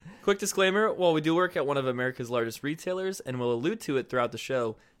Quick disclaimer, while we do work at one of America's largest retailers and will allude to it throughout the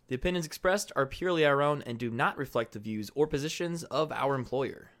show, the opinions expressed are purely our own and do not reflect the views or positions of our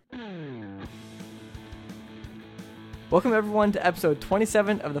employer. Welcome everyone to episode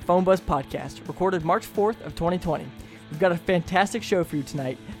 27 of the Phone Buzz Podcast, recorded March 4th of 2020. We've got a fantastic show for you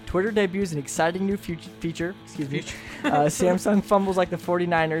tonight. Twitter debuts an exciting new feature. Samsung fumbles like the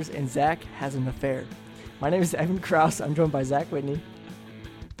 49ers, and Zach has an affair. My name is Evan Krause. I'm joined by Zach Whitney.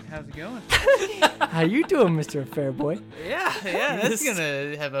 How's it going? How you doing, Mr. Affair Boy? Yeah, that's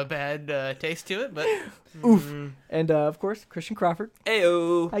gonna have a bad taste to it, but oof. And of course, Christian Crawford.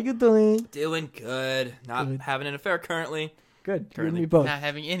 Heyo. How you doing? Doing good. Not having an affair currently. Good. You and me both. not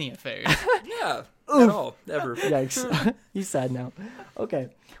having any affairs. Yeah. At all. Ever. Yikes. He's sad now. Okay.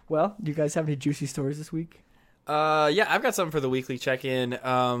 Well, do you guys have any juicy stories this week? Yeah, I've got something for the weekly check-in.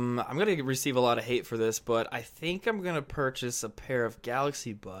 I'm going to receive a lot of hate for this, but I think I'm going to purchase a pair of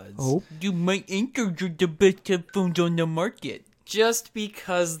Galaxy Buds. Oh. You might enter the best headphones on the market. Just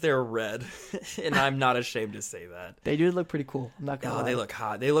because they're red, and I'm not ashamed to say that. They do look pretty cool. I'm not gonna lie. They look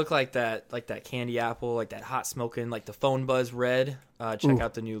hot. They look like that candy apple, like that hot smoking, like the Phone Buzz red. Check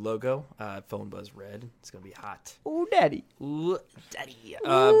out the new logo, Phone Buzz red. It's gonna be hot. Ooh, daddy. Ooh, daddy.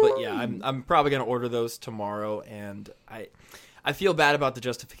 But yeah, I'm probably gonna order those tomorrow, and I feel bad about the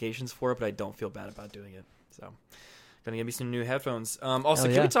justifications for it, but I don't feel bad about doing it. So. Gonna get me some new headphones.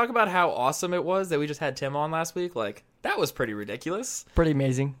 Also, can we talk about how awesome it was that we just had Tim on last week? Like, that was pretty ridiculous. Pretty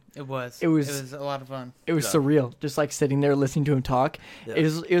amazing. It was a lot of fun. It was surreal. Just like sitting there listening to him talk. Yeah.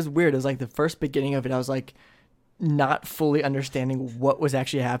 It was weird. It was like the first beginning of it. I was like not fully understanding what was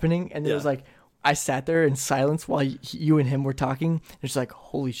actually happening, and it was like I sat there in silence while you and him were talking. It's like,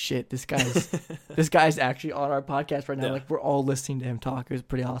 holy shit, this guy's actually on our podcast right now. Yeah. Like, we're all listening to him talk. It was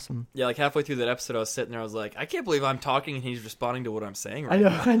pretty awesome. Yeah, like halfway through that episode, I was sitting there. I was like, I can't believe I'm talking and he's responding to what I'm saying right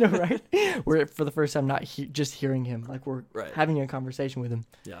now. I know, right? We're for the first time not just hearing him. Like, we're having a conversation with him.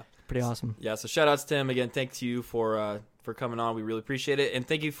 Yeah, pretty awesome. Yeah, so shout outs to him again. Thanks to you for coming on. We really appreciate it, and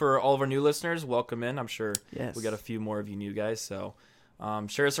thank you for all of our new listeners. Welcome in. I'm sure we got a few more of you new guys. So.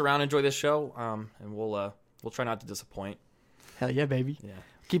 Share us around, enjoy this show, and we'll try not to disappoint. Hell yeah, baby. Yeah.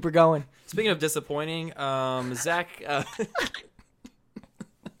 Keep her going. Speaking of disappointing, Zach...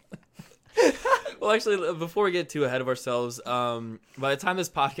 well, actually, before we get too ahead of ourselves, by the time this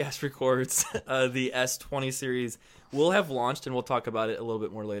podcast records, the S20 series will have launched, and we'll talk about it a little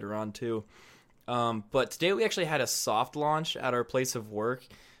bit more later on, too. But today we actually had a soft launch at our place of work,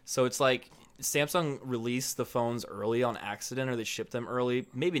 so it's like... Samsung released the phones early on accident, or they shipped them early.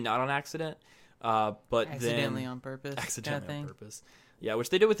 Maybe not on accident, but accidentally on purpose. Accidentally kind of on purpose. Yeah,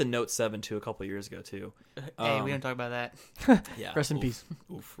 which they did with the Note 7 too a couple of years ago too. Hey, we don't talk about that. Yeah, rest in peace.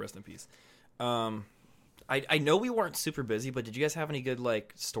 Oof, rest in peace. I know we weren't super busy, but did you guys have any good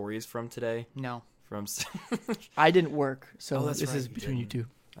like stories from today? No. From I didn't work, so this is between you two.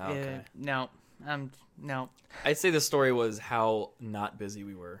 Okay. No. No. I'd say the story was how not busy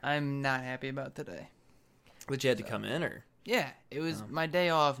we were. I'm not happy about today. But you had to come in, or? Yeah, it was my day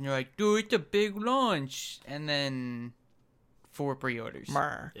off, and you're like, dude, it's a big launch. And then 4 pre-orders.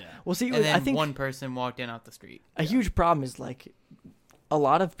 Yeah. Yeah. Well, see, And then I think one person walked in off the street. A huge problem is, like, a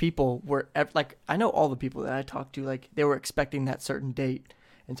lot of people were, like, I know all the people that I talked to, like, they were expecting that certain date.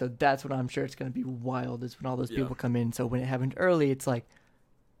 And so that's when I'm sure it's going to be wild, is when all those people come in. So when it happened early, it's like,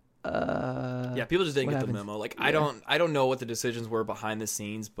 yeah, people just didn't get the memo. Like, I don't know what the decisions were behind the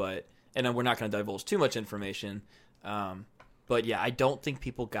scenes, but we're not going to divulge too much information. But yeah, I don't think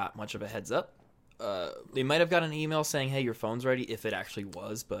people got much of a heads up. They might have got an email saying, "Hey, your phone's ready," if it actually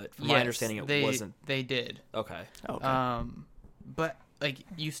was. But from my understanding, it wasn't. They did. Okay. But like,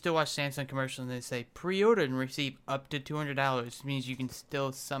 you still watch Samsung commercials and they say pre-order and receive up to $200. It means you can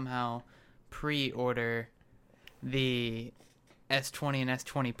still somehow pre-order the S20 and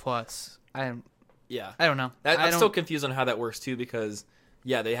S20 Plus. I don't know. I'm still confused on how that works too, because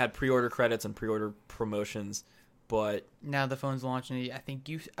they had pre-order credits and pre-order promotions, but now the phone's launching. I think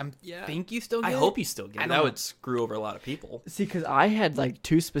you still get I it? hope you still get it. That would screw over a lot of people. See, because I had like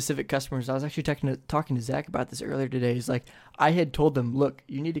 2 specific customers. I was actually talking to Zach about this earlier today. Is like, I had told them, look,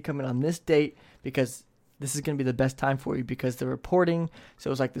 you need to come in on this date because this is going to be the best time for you, because they're reporting. So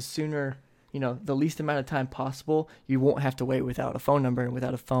it was like the sooner, the least amount of time possible, you won't have to wait without a phone number and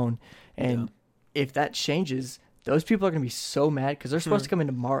without a phone. And if that changes, those people are going to be so mad because they're supposed to come in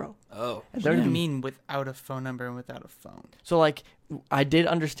tomorrow. Oh. What do you mean without a phone number and without a phone? So, like, I did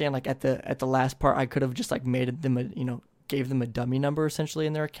understand, like, at the last part, I could have just, like, made them gave them a dummy number, essentially,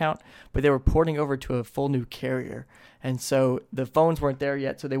 in their account. But they were porting over to a full new carrier. And so the phones weren't there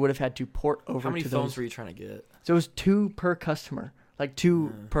yet, so they would have had to port over to those. How many phones were you trying to get? So it was 2 per customer. like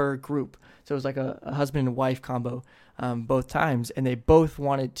two per group. So it was like a husband and wife combo both times, and they both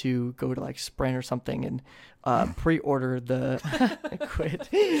wanted to go to like Sprint or something and pre-order the quit.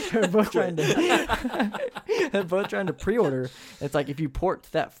 They're both trying to pre-order. It's like if you port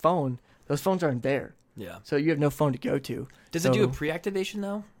to that phone, those phones aren't there. Yeah. So you have no phone to go to. Does it do a pre-activation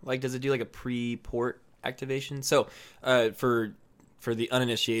though? Like, does it do like a pre-port activation? So, for the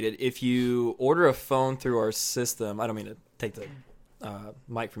uninitiated, if you order a phone through our system, I don't mean to take the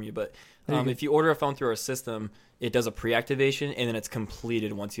mic from you, but if you order a phone through our system, it does a pre-activation and then it's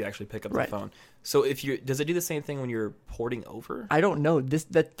completed once you actually pick up the phone. So does it do the same thing when you're porting over? I don't know.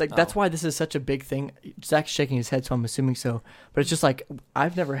 That's why this is such a big thing. Zach's shaking his head, so I'm assuming so. But it's just like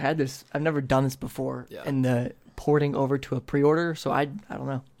I've never had this. I've never done this before. Yeah. And the porting over to a pre-order, so I don't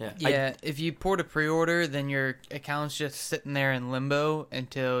know. Yeah. If you port a pre-order, then your account's just sitting there in limbo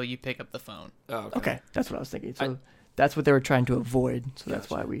until you pick up the phone. Oh, okay. That's what I was thinking. So that's what they were trying to avoid. So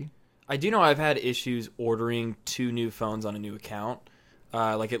that's why we. I do know I've had issues ordering 2 new phones on a new account.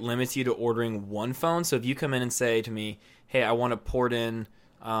 Like it limits you to ordering 1 phone. So if you come in and say to me, hey, I want to port in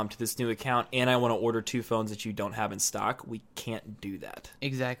to this new account and I want to order 2 phones that you don't have in stock, we can't do that.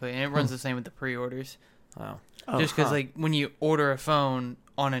 Exactly. And it runs the same with the pre-orders. Oh. Just because like when you order a phone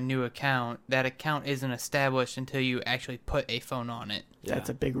on a new account, that account isn't established until you actually put a phone on it. Yeah. That's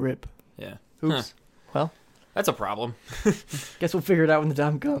a big rip. Yeah. Oops. Huh. Well. That's a problem. Guess we'll figure it out when the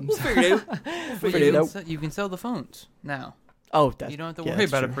time comes. We'll figure it out. You can sell the phones now. Oh, you don't have to worry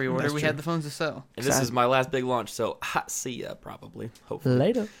about a pre-order. That's we true. had the phones to sell. And this is my last big launch, so see ya probably. Hopefully.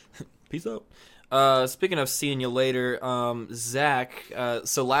 Later. Peace out. Speaking of seeing you later, Zach,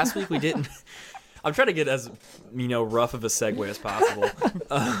 so last week we didn't... I'm trying to get as rough of a segue as possible.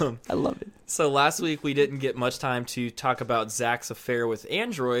 I love it. So last week we didn't get much time to talk about Zach's affair with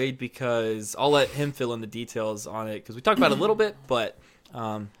Android because I'll let him fill in the details on it because we talked about it a little bit, but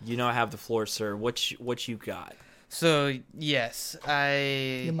I have the floor, sir. What you got? So yes,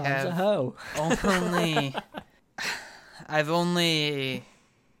 Your mom's a hoe. I've only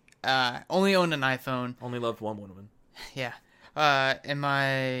owned an iPhone. Only loved one woman. Yeah. In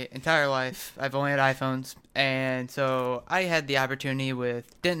my entire life, I've only had iPhones, and so I had the opportunity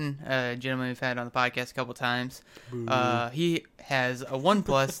with Denton, a gentleman we've had on the podcast a couple times. He has a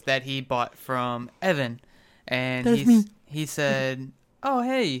OnePlus that he bought from Evan, and he said, "Oh,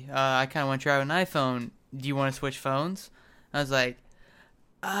 hey, I kind of want to try an iPhone. Do you want to switch phones?" I was like,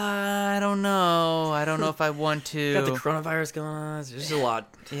 I don't know. I don't know if I want to. Got the coronavirus going on. There's just a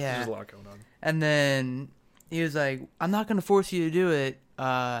lot. Yeah. There's a lot going on. And then he was like, I'm not going to force you to do it.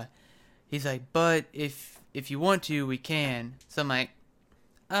 He's like, but if you want to, we can. So I'm like,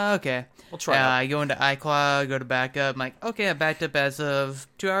 okay. We'll try it. I go into iCloud, go to backup. I'm like, okay, I backed up as of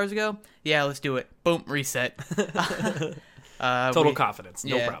 2 hours ago. Yeah, let's do it. Boom, reset. Total confidence.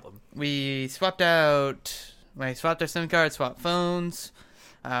 No problem. We swapped out. We swapped our SIM card, swapped phones.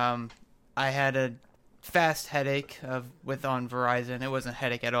 I had a fast headache on Verizon. It wasn't a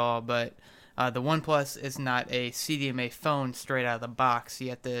headache at all, but the OnePlus is not a CDMA phone straight out of the box. You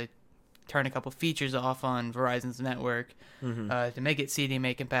have to turn a couple features off on Verizon's network to make it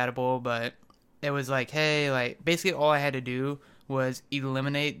CDMA compatible. But it was like, hey, basically all I had to do was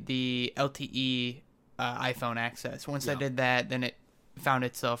eliminate the LTE iPhone access. Once I did that, then it found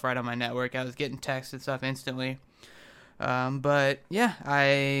itself right on my network. I was getting texts and stuff instantly. But yeah,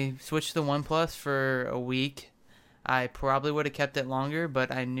 I switched to OnePlus for a week. I probably would have kept it longer,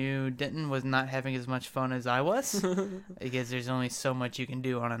 but I knew Denton was not having as much fun as I was because there's only so much you can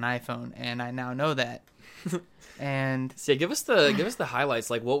do on an iPhone, and I now know that. And so yeah, give us the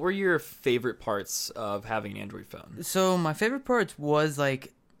highlights. Like, what were your favorite parts of having an Android phone? So my favorite parts was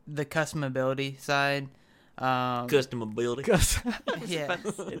like the customability side. Customability. Yeah.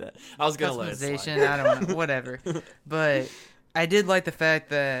 I was gonna let it slide. Customization. I don't know. Whatever. But I did like the fact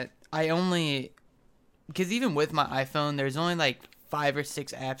that because even with my iPhone, there's only like 5 or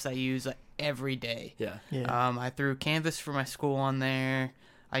 6 apps I use every day. Yeah. I threw Canvas for my school on there.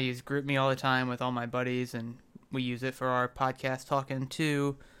 I use GroupMe all the time with all my buddies, and we use it for our podcast talking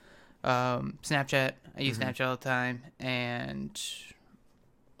too. Snapchat. I use Snapchat all the time, and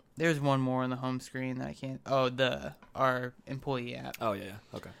there's one more on the home screen that I can't. Oh, our employee app. Oh yeah.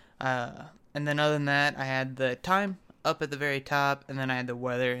 Okay. And then other than that, I had the time up at the very top, and then I had the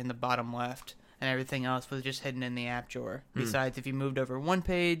weather in the bottom left. And everything else was just hidden in the app drawer. Besides, if you moved over one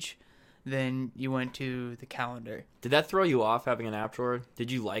page, then you went to the calendar. Did that throw you off having an app drawer? Did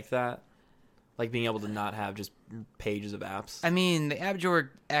you like that? Like being able to not have just pages of apps? I mean, the app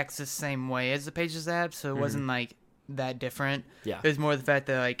drawer acts the same way as the Pages app, so it wasn't like that different. Yeah. It was more the fact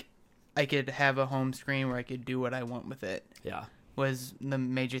that I could have a home screen where I could do what I want with it. Yeah. was the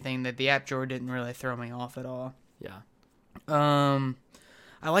major thing. That the app drawer didn't really throw me off at all. Yeah.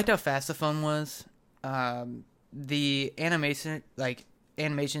 I liked how fast the phone was. The animations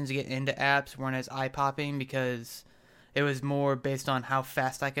to get into apps weren't as eye-popping because it was more based on how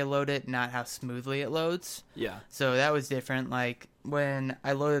fast I could load it, not how smoothly it loads. Yeah. So that was different. Like when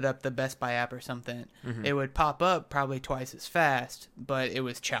I loaded up the Best Buy app or something, Mm-hmm. it would pop up probably twice as fast, but it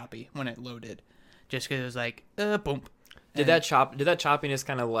was choppy when it loaded, just because it was like boom. Did that choppiness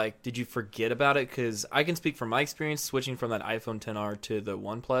kind of like, did you forget about it? Because I can speak from my experience switching from that iPhone XR to the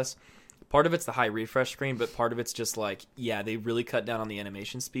OnePlus. Part of it's the high refresh screen, but part of it's just like, yeah, they really cut down on the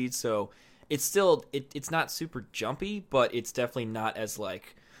animation speed. So it's still, it's not super jumpy, but it's definitely not as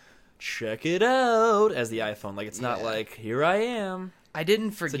like, check it out as the iPhone. Like, it's not Yeah. like, here I am. I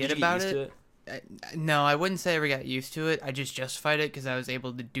didn't So did forget you get about used to it. No, I wouldn't say I ever got used to it. I just justified it because I was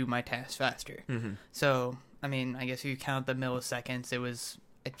able to do my tasks faster. Mm-hmm. So, I mean, I guess if you count the milliseconds,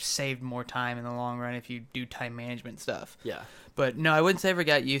 it saved more time in the long run if you do time management stuff. Yeah. But no, I wouldn't say I ever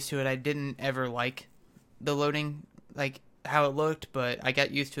got used to it. I didn't ever like the loading, like how it looked, but I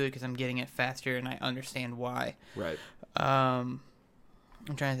got used to it because I'm getting it faster and I understand why. Right. I'm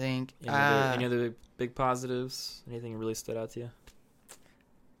trying to think. Any other big positives? Anything really stood out to you?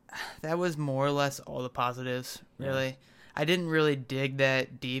 That was more or less all the positives, Yeah. really. I didn't really dig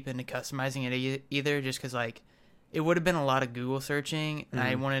that deep into customizing it either, just because, like, it would have been a lot of Google searching, and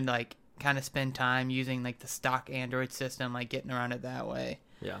I Mhm. wanted to, like, kind of spend time using, like, the stock Android system, like, getting around it that way.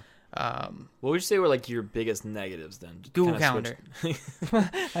 Yeah. Um, What would you say were like your biggest negatives then? Just Google kinda switch-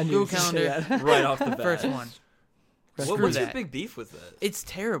 I knew Google you were gonna say Calendar. that. right off the bat. first one. Screw What's your that. big beef with that? It's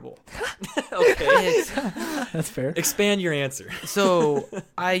terrible. Okay. It's, That's fair. Expand your answer. so,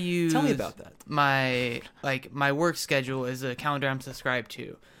 I use... Tell me about that. my work schedule is a calendar I'm subscribed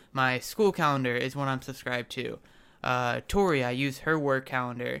to. My school calendar is one I'm subscribed to. Tori, I use her work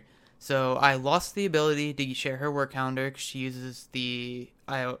calendar. So I lost the ability to share her work calendar because she uses the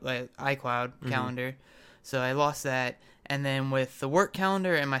iCloud calendar. So I lost that. And then with the work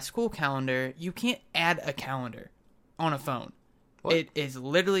calendar and my school calendar, you can't add a calendar on a phone. What? It is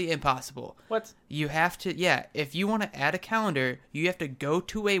literally impossible. What? You have to, if you want to add a calendar, you have to go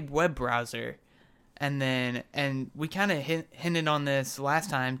to a web browser. And we kind of hinted on this last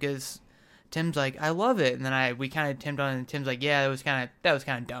time because Tim's like, I love it. And then we kind of timmed on it, and Tim's like, yeah, that was kind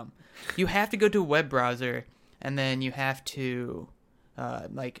of dumb. You have to go to a web browser, and then you have to,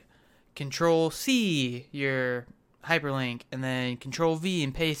 Control C your hyperlink, and then Control V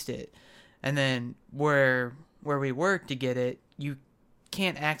and paste it. And then where we work to get it, you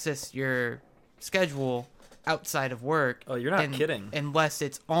can't access your schedule outside of work. Oh, you're not kidding. Unless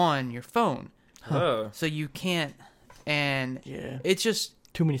it's on your phone. Oh. So you can't, and Yeah. it's just,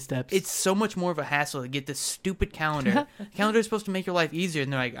 Too many steps. it's so much more of a hassle to get this stupid calendar. Calendar is supposed to make your life easier,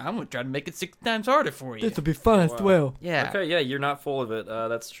 and they're like, I'm going to try to make it 6 times harder for you. This will be fun as Wow. well. Yeah. Okay, yeah, you're not full of it.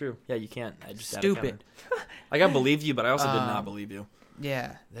 That's true. Yeah, you can't. I just add a Stupid. calendar. Like, I believed you, but I also did not believe you.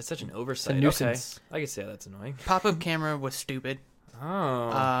 Yeah. That's such an It's oversight. a nuisance. Okay. I can say that's annoying. Pop-up camera was stupid. Oh.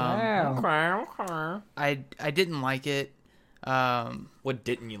 Wow. Okay. I didn't like it. What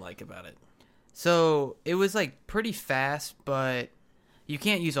didn't you like about it? So it was like pretty fast, but you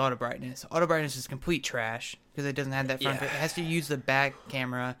can't use auto brightness. Auto brightness is complete trash because it doesn't have that front. Yeah. It has to use the back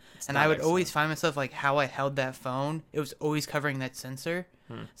camera, and not I would always excellent. find myself like how I held that phone. It was always covering that sensor,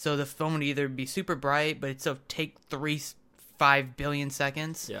 so the phone would either be super bright, but it'd still take 5 billion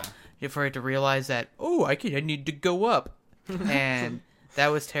seconds Yeah. for it to realize that I need to go up, and that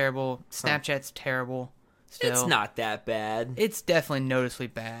was terrible. Snapchat's terrible. Still. It's not that bad. It's definitely noticeably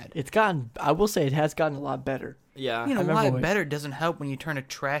bad. It's gotten. I will say it has gotten a lot better. Yeah. You know, I a remember lot when- better doesn't help when you turn a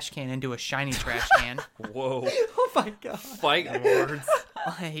trash can into a shiny trash can. Whoa. Oh my god! Fighting words.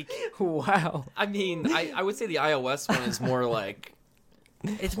 Like, Wow. I mean, I would say the iOS one is more like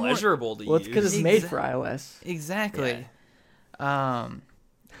it's more pleasurable to Well, it's use. because it's made for iOS. exactly.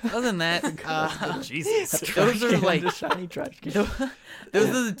 Other than that, Jesus. those are like The shiny trash can. those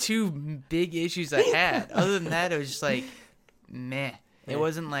are the two big issues I had. Other than that, it was just like meh. It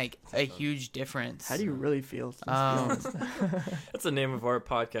wasn't like a huge difference. How do you really feel? Let's be honest. That's the name of our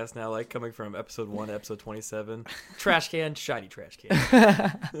podcast now, like coming from episode 1 to episode 27. Trash can, shiny trash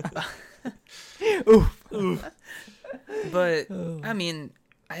can. Oof. But I mean,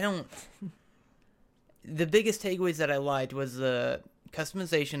 I don't. The biggest takeaways that I liked was the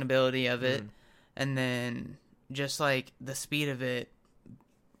customization ability of it, and then just like the speed of it.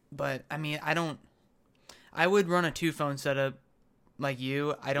 But I mean, I would run a 2-phone setup like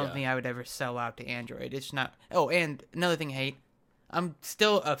you. I don't Yeah. think I would ever sell out to Android. It's not. Oh, and another thing I hate. I'm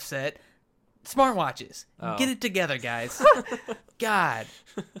still upset. Smartwatches. Oh. Get it together, guys. God.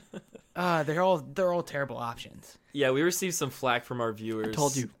 They're all terrible options. Yeah, we received some flack from our viewers. I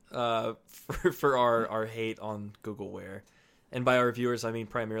told you. For our hate on Google Wear. And by our viewers, I mean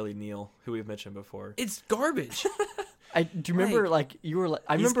primarily Neil, who we've mentioned before. It's garbage. Do you remember like you were like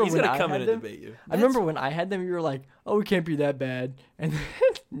I remember he's when gonna I come had in them. and debate you. I remember when I had them, you were like, "Oh, it can't be that bad," and then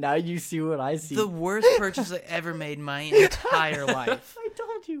now you see what I see. The worst purchase I ever made in my entire life. I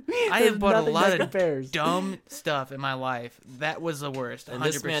told you. I There's have bought a nothing lot that of compares. dumb stuff in my life. That was the worst. 100%. And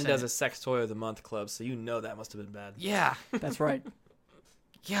this man does a sex toy of the month club, so you know that must have been bad. Yeah. That's right.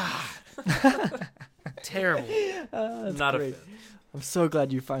 God. Terrible. That's Not great. a fan. I'm so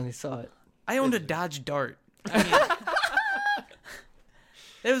glad you finally saw it. I owned a Dodge Dart. I mean,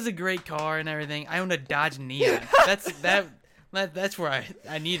 it was a great car and everything. I owned a Dodge Neon. That's where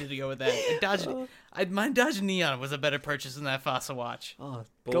I needed to go with that. My Dodge Neon was a better purchase than that Fossil watch. Oh,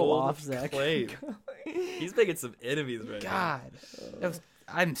 Bold go off, Zach. claim. He's making some enemies right God.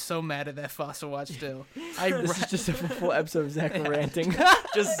 I'm so mad at that Fossil watch still. This is just a full episode of Zach ranting. now.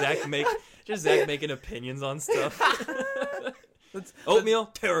 Just Zach making opinions on stuff. Oatmeal,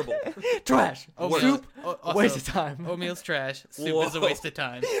 terrible. Trash. Oatmeal, Soup, waste of time. Oatmeal's trash. Soup is a Whoa. waste of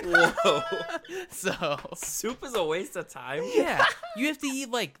time. Whoa. So Soup is a waste of time? yeah, you have to eat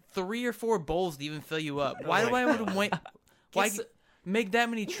like 3 or 4 bowls to even fill you up. Why do I want to wait? Why Guess- make that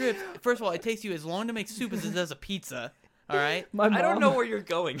many trips? First of all, it takes you as long to make soup as it does a pizza. All right. My mom, I don't know where you're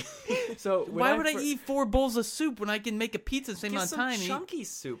going. So Why would I eat 4 bowls of soup when I can make a pizza the same Get amount of some time? and eat- chunky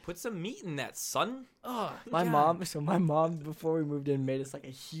soup. Put some meat in that, son. Oh, My God. mom, before we moved in, made us like a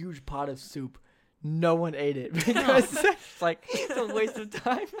huge pot of soup. No one ate it because it's like it's a waste of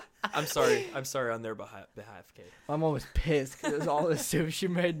time. I'm sorry. I'm sorry on their behalf, Kate. My mom was pissed because it was all the soup she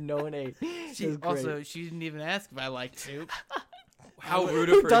made. No one ate. It She was great. also she didn't even ask if I liked soup. How rude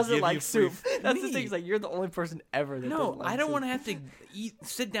of Who her to doesn't give like you free soup? That's the Me. thing. Is like you're the only person ever that No, doesn't like I don't soup. want to have to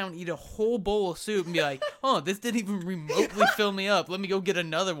sit down and eat a whole bowl of soup and be like, oh, this didn't even remotely fill me up. Let me go get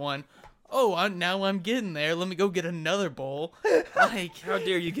another one. Oh, now I'm getting there. Let me go get another bowl. Like, How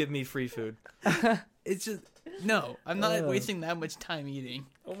dare you give me free food? it's just no. I'm not wasting that much time eating.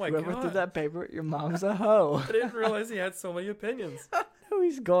 Oh my Whoever threw that paper, your mom's a hoe. I didn't realize he had so many opinions Oh,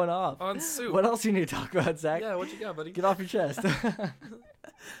 he's going off. on soup. What else you need to talk about, Zach? Yeah, what you got, buddy? Get off your chest.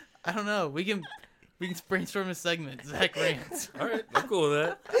 I don't know. We can brainstorm a segment. Zach rants. All right, I'm cool with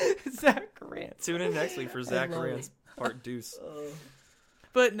that. Zach rants. Tune in next week for Zach love Rants Part Deuce.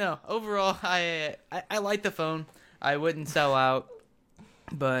 But no, overall, I like the phone. I wouldn't sell out,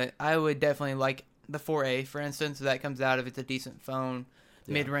 but I would definitely like the 4A, for instance. If that comes out, if it's a decent phone,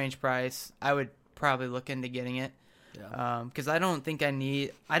 Yeah. mid-range price, I would probably look into getting it. Yeah. Because I don't think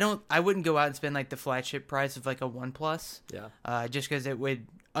I wouldn't go out and spend like the flagship price of like a OnePlus. Yeah. Just because it would,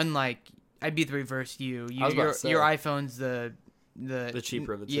 I'd be the reverse you. I was about to Your say. iPhone's the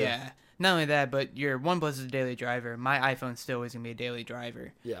cheaper of the two. Yeah. Not only that, but your OnePlus is a daily driver. My iPhone still is gonna be a daily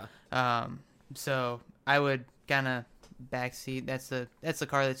driver. Yeah. So I would kind of backseat. That's the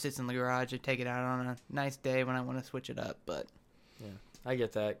car that sits in the garage. I take it out on a nice day when I want to switch it up. But I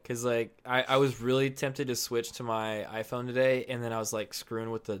get that. Because, like, I was really tempted to switch to my iPhone today, and then I was, like, screwing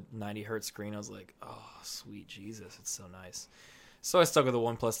with the 90 hertz screen. I was like, oh, sweet Jesus, it's so nice. So I stuck with the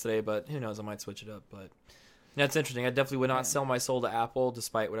OnePlus today, but who knows, I might switch it up. But that's interesting. I definitely would not sell my soul to Apple,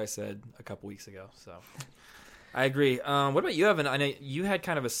 despite what I said a couple weeks ago. So I agree. What about you, Evan? I know you had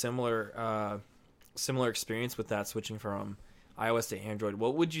kind of a similar experience with that, switching from iOS to Android.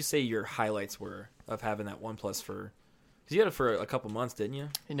 What would you say your highlights were of having that OnePlus for? Because you had it for a couple months, didn't you?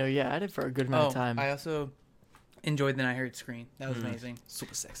 Yeah, I had it for a good amount of time. I also enjoyed the Night Hertz screen. That was amazing.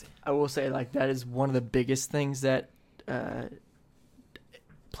 Super sexy. I will say, like, that is one of the biggest things that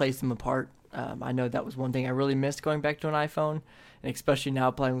plays them apart. I know that was one thing I really missed going back to an iPhone, and especially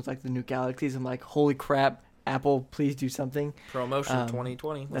now playing with, like, the new Galaxies. I'm like, holy crap, Apple, please do something. ProMotion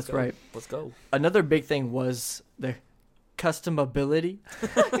 2020. that's go. right. Let's go. Another big thing was the customability.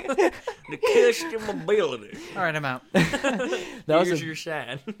 The customability. All right, I'm out. That was Here's a, your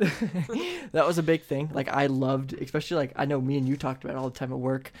shine. that was a big thing. Like, I loved, especially, like, I know me and you talked about it all the time at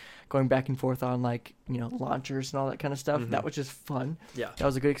work, going back and forth on, like, launchers and all that kind of stuff. That was just fun. Yeah. That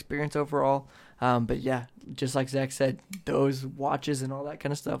was a good experience overall. But yeah, just like Zach said, those watches and all that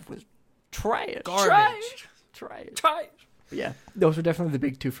kind of stuff was trash. Garbage. Trash. Try. But yeah, those were definitely the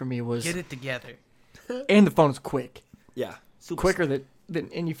big two for me. Was Get it together. and the phone's quick, Yeah. quicker than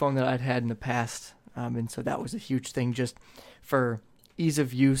any phone that I'd had in the past. And so that was a huge thing just for ease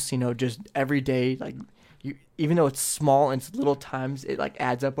of use. Just every day, like even though it's small and it's little times, it like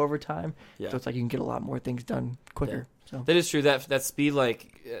adds up over time. Yeah. So it's like you can get a lot more things done quicker. So That is true. That speed,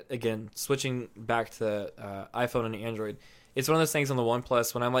 like again, switching back to iPhone and Android, it's one of those things on the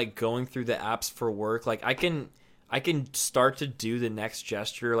OnePlus when I'm like going through the apps for work, like I can start to do the next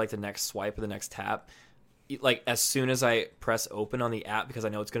gesture, like the next swipe or the next tap, like as soon as I press open on the app because I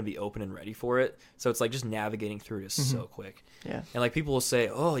know it's going to be open and ready for it. So it's like just navigating through it is so quick. yeah. And like people will say,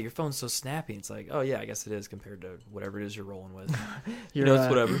 "Oh, your phone's so snappy." It's like, "Oh yeah, I guess it is compared to whatever it is you're rolling with." It's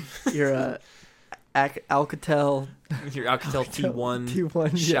whatever. You're Alcatel Your Alcatel T1.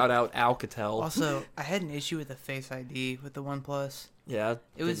 T1. Shout out Alcatel. Also, I had an issue with the Face ID with the OnePlus. Yeah, It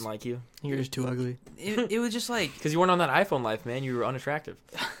didn't was- like you You're just too ugly. It was just like, because you weren't on that iPhone life, man. You were unattractive.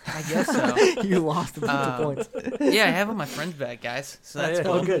 I guess so. You lost a bunch of points. Yeah, I have all my friends back, guys. So Oh, that's yeah.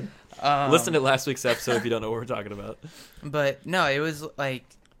 cool. Oh, good. Listen to last week's episode if you don't know what we're talking about. But no, it was like,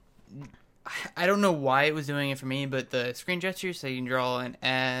 I don't know why it was doing it for me, but the screen gestures, so you can draw an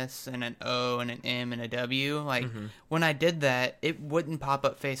S and an O and an M and a W. Like, when I did that, it wouldn't pop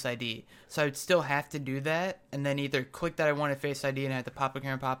up Face ID. So I would still have to do that and then either click that I wanted Face ID and have the pop-up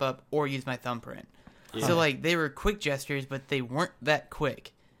camera pop up or use my thumbprint. Yeah. So, like, they were quick gestures, but they weren't that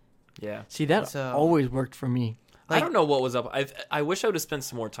quick. Yeah. See, that So- always worked for me. I Like, don't know what was up. I wish I would have spent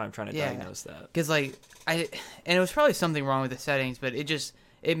some more time trying to Yeah. diagnose that. because, like, and it was probably something wrong with the settings, but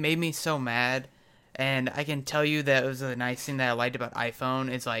it made me so mad. And I can tell you that it was a nice thing that I liked about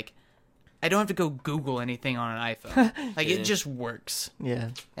iPhone is, like, I don't have to go Google anything on an iPhone. Like, Yeah. it just works.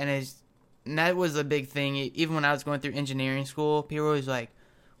 Yeah. And that was a big thing. Even when I was going through engineering school, people were always like,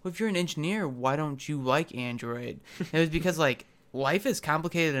 well, if you're an engineer, why don't you like Android? And it was because, like, life is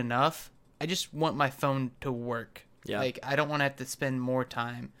complicated enough. I just want my phone to work. Yeah. Like, I don't want to have to spend more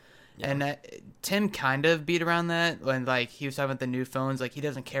time. Yeah. And Tim kind of beat around that when, like, he was talking about the new phones. Like, he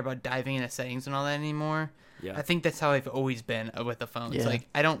doesn't care about diving into settings and all that anymore. Yeah. I think that's how I've always been with the phones. Yeah. Like,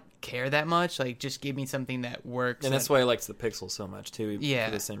 I don't care that much. Like, just give me something that works. And that's why I liked the Pixel so much too. Yeah.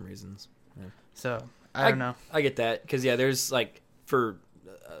 For the same reasons. So, I don't know. I get that because there's like for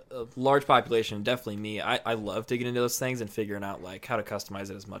a large population, definitely me. I love digging into those things and figuring out like how to customize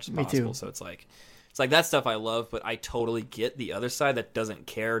it as much as Me possible. too. So it's like that stuff I love, but I totally get the other side that doesn't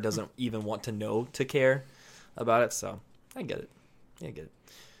care, doesn't even want to know to care about it. So I get it. Yeah, I get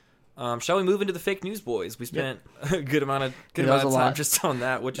it. Shall we move into the fake news, boys? We spent a good amount of That was a time lot. just on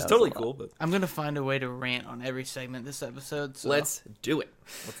that, which is That was totally a lot. cool. But I'm going to find a way to rant on every segment this episode. So. let's do it.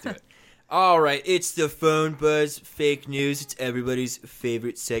 Let's do it. All right, it's the Phone Buzz Fake News. It's everybody's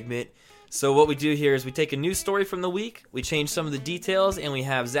favorite segment. So what we do here is we take a news story from the week, we change some of the details, and we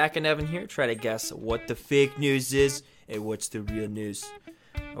have Zach and Evan here try to guess what the fake news is and what's the real news.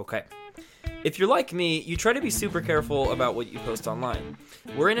 Okay. If you're like me, you try to be super careful about what you post online.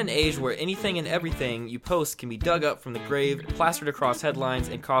 We're in an age where anything and everything you post can be dug up from the grave, plastered across headlines,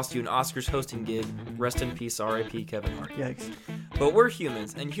 and cost you an Oscars hosting gig. Rest in peace, R.I.P. Kevin Hart. Yikes. But we're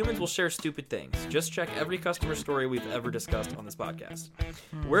humans, and humans will share stupid things. Just check every customer story we've ever discussed on this podcast.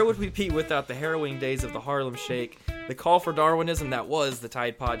 Where would we be without the harrowing days of the Harlem Shake, the call for Darwinism that was the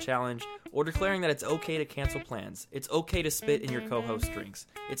Tide Pod Challenge, or declaring that it's okay to cancel plans? It's okay to spit in your co-host drinks.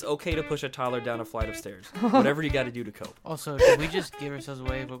 It's okay to push a toddler down a flight of stairs. Whatever you got to do to cope. Also, did we just give ourselves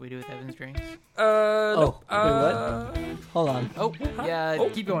away with what we do with Evan's drinks? Nope. wait, what? Hold on. Oh, yeah, Oh.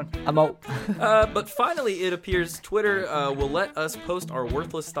 keep going. I'm out. But finally, it appears Twitter will let us post our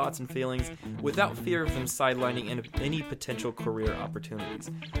worthless thoughts and feelings without fear of them sidelining any potential career opportunities.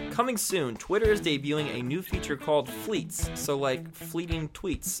 Coming soon, Twitter is debuting a new feature called Fleets, so like fleeting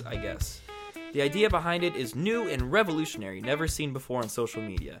tweets, I guess. The idea behind it is new and revolutionary, never seen before on social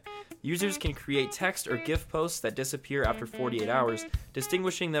media. Users can create text or GIF posts that disappear after 48 hours,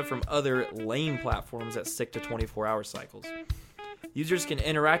 distinguishing them from other lame platforms that stick to 24-hour cycles. Users can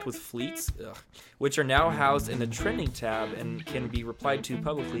interact with fleets, which are now housed in the trending tab and can be replied to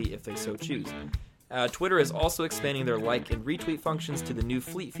publicly if they so choose. Twitter is also expanding their like and retweet functions to the new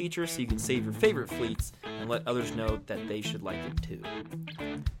fleet feature so you can save your favorite fleets and let others know that they should like it too.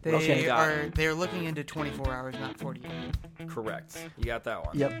 Okay, got it. They're looking into 24 hours, not 48. Correct. You got that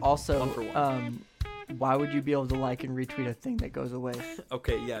one. Yep. Also, One for one. why would you be able to like and retweet a thing that goes away?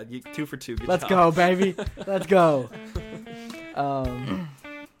 Okay, yeah, 2 for 2. Good Let's job. go, baby. Let's go.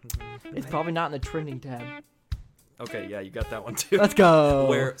 It's probably not in the trending tab. Okay, yeah, you got that one too. Let's go.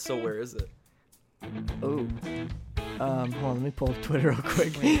 Where is it? Oh. Hold on, let me pull up Twitter real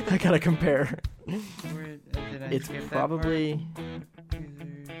quick. I gotta compare. Where, did I It's skip that probably part?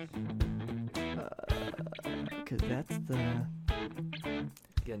 because that's the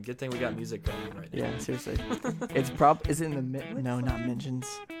Again, good thing we got music going right now. yeah. Seriously, it's is it in the no, not mentions.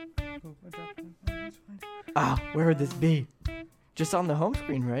 Oh, I dropped it. Oh, it's fine. Ah, where would this be? Just on the home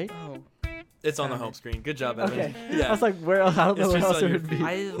screen, right? Oh, It's on the Found home it. screen. Good job, Evan. Okay. Yeah. I was like, where else? I don't know It's where just else on it your would be.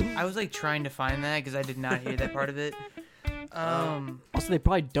 feed. I was like trying to find that because I did not hear that part of it. Also, they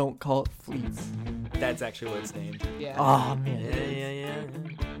probably don't call it fleets. That's actually what it's named. Yeah. Oh man, Yeah.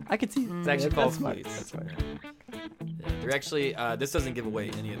 I could see. It's actually called that's smart. fleets. That's smart. Yeah, they're actually. This doesn't give away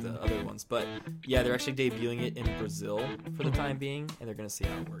any of the other ones, but yeah, they're actually debuting it in Brazil for the time being, and they're gonna see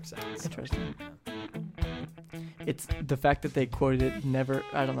how it works out. So, Interesting. yeah. It's the fact that they quoted it never.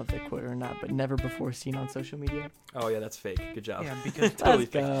 I don't know if they quoted it or not, but never before seen on social media. Oh yeah, that's fake. Good job. Yeah, because Totally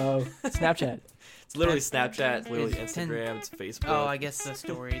Let's go. Snapchat. It's literally Snapchat. It's literally It's 10 Instagram. It's Facebook. oh, I guess the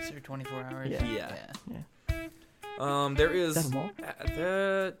stories are 24 hours. Yeah. Yeah. There is. Is that them all?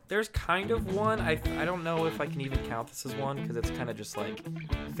 There's kind of one. I don't know if I can even count this as one because it's kind of just like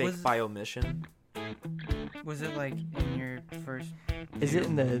fake Was- by omission. Was it like in your first? Is it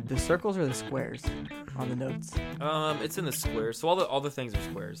in the circles or the squares on the notes? It's in the squares. So all the things are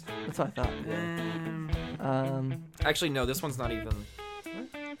squares. That's what I thought. Actually, no. This one's not even.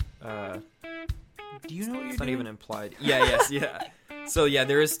 Do you know what you're It's not doing? even implied. Yeah. Yes. Yeah. So yeah,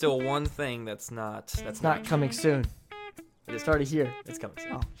 there is still one thing that's not. It's not coming soon. It's already here. It's coming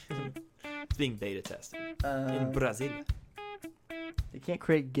soon. Oh. It's being beta tested in Brazil. They can't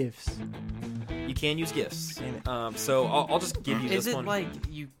create GIFs. You can use GIFs. Damn it. So I'll just give you Is this it one. like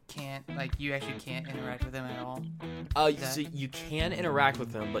you can't, like you actually can't interact with them at all? So you can interact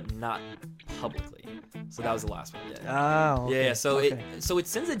with them, but not publicly. So that was the last one. Yeah. Oh. Okay. Yeah, so okay. it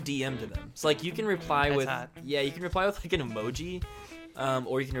sends a DM to them. So like you can reply That's with hot. you can reply with like an emoji,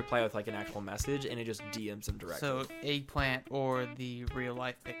 or you can reply with like an actual message, and it just DMs them directly. So eggplant or the real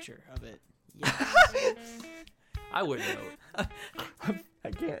life picture of it. Yes. I would know.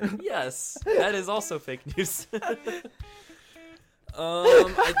 I can't. Yes, that is also fake news.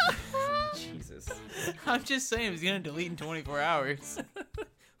 Jesus. I'm just saying, it was gonna delete in 24 hours.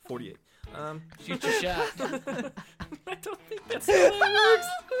 48. Shoot your shot. I don't think that's how that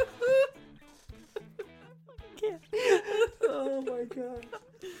can't. Oh my god.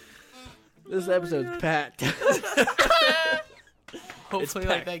 This episode's packed. Hopefully,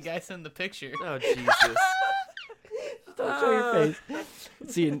 like that guy sent the picture. works. Oh Jesus. Don't show your face.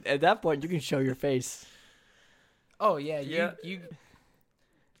 See, at that point, you can show your face. Oh yeah, Yeah. you.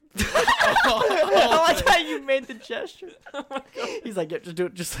 I like how you made the gesture. He's like, yeah, just do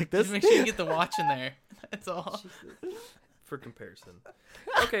it just like this. Just make sure you get the watch in there. That's all. For comparison.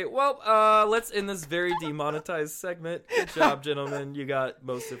 Okay, well, let's end this very demonetized segment. Good job, gentlemen. You got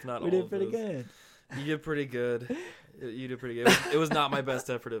most, if not We all did of pretty those. good. You did pretty good. You did pretty good. It was not my best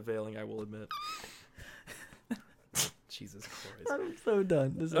effort at veiling, I will admit. Jesus Christ. I'm so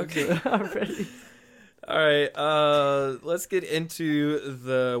done. This is Okay. good. I'm ready. All right, let's get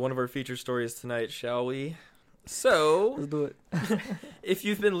into one of our feature stories tonight, shall we? So, Let's do it. if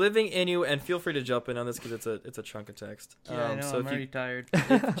you've been living anywhere, and feel free to jump in on this because it's a chunk of text. Yeah, I know. so I'm if you already tired.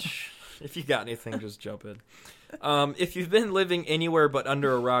 if you got anything, just jump in. If you've been living anywhere but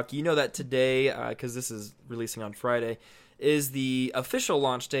under a rock, you know that today, because this is releasing on Friday, is the official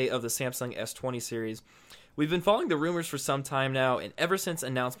launch date of the Samsung S20 series. We've been following the rumors for some time now, and ever since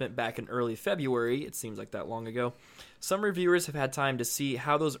announcement back in early February, it seems like that long ago, some reviewers have had time to see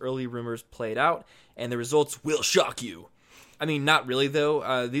how those early rumors played out, and the results will shock you. I mean, not really,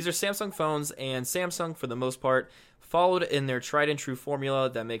 though. These are Samsung phones, and Samsung, for the most part, followed in their tried-and-true formula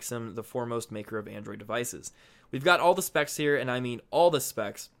that makes them the foremost maker of Android devices. We've got all the specs here, and I mean all the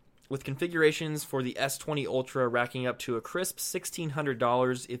specs, with configurations for the S20 Ultra racking up to a crisp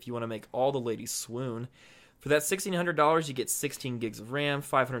 $1,600 if you want to make all the ladies swoon. For that $1,600, you get 16 gigs of RAM,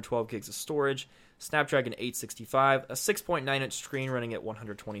 512 gigs of storage, Snapdragon 865, a 6.9-inch screen running at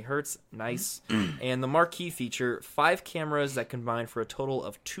 120 Hz, nice, and the marquee feature, 5 cameras that combine for a total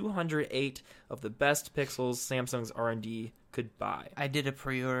of 208 of the best pixels Samsung's R&D could buy. I did a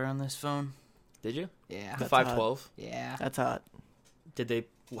pre-order on this phone. Did you? Yeah. The That's 512? Yeah. That's hot. Did they?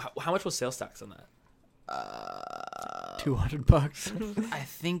 How much was sales tax on that? $200. I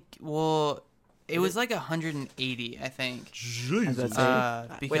think. Well, it was like 180. I think.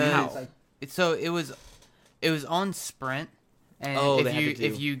 That's Because Wait, how? So it was on Sprint, and Oh, they had to do-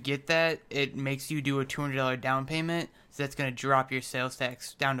 if you get that, it makes you do a $200 down payment. So that's gonna drop your sales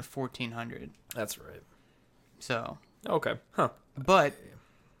tax down to $1,400. That's right. So, Okay. Huh. but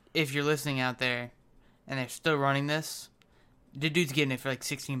if you're listening out there, and they're still running this, the dude's getting it for like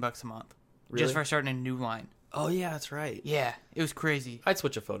 $16 a month, Really? just for starting a new line. Oh, yeah, that's right. Yeah, it was crazy. I'd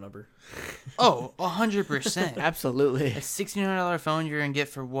switch a phone number. Oh, 100%. Absolutely. A $1,600 phone you're gonna get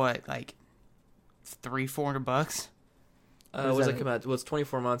for what, like $300-400? What What does was that it come out? Well, it's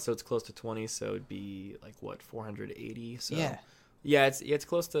 24 months, so it's close to 20, so it'd be like, what, 480? So Yeah. Yeah, it's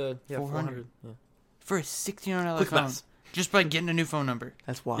close to 400. 400. Yeah. For a $1,600 Quick phone. math. Just by getting a new phone number.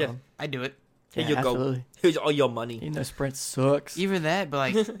 That's wild. Yeah. I do it. Here Yeah, you go. absolutely. Here's all your money. You know, Sprint sucks. Either that, but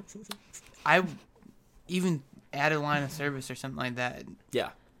like, I even add a line of service or something like that.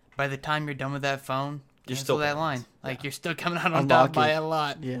 Yeah. By the time you're done with that phone, You're cancel still that paying. line. Like Yeah. you're still coming out on Unlock top by it. a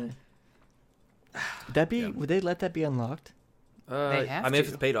lot. Yeah. Would that be? Yeah. Would they let that be unlocked? They have I mean, if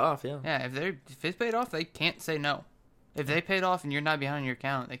to. it's paid off, yeah. Yeah, if it's paid off, they can't say no. If they paid off and you're not behind your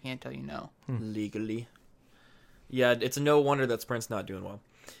account, they can't tell you no. Legally. Yeah, it's no wonder that Sprint's not doing well.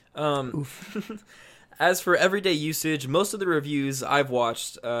 Oof. As for everyday usage, most of the reviews I've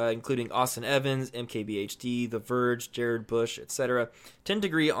watched, including Austin Evans, MKBHD, The Verge, Jared Bush, etc., tend to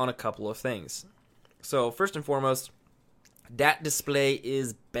agree on a couple of things. So, first and foremost, that display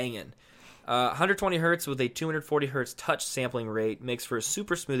is banging. 120 Hz with a 240 Hz touch sampling rate makes for a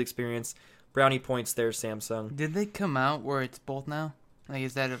super smooth experience. Brownie points there, Samsung. Did they come out where it's both now? Like,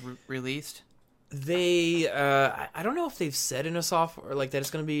 is that released? They, I don't know if they've said in a software, like that it's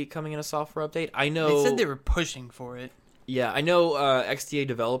going to be coming in a software update. I know. They said they were pushing for it. Yeah, I know XDA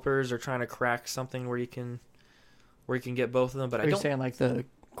developers are trying to crack something where you can get both of them, but Are I you don't. saying like the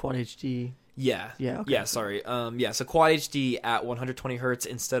Quad HD? Yeah. Yeah. Okay. Yeah, sorry. Yeah, so Quad HD at 120 hertz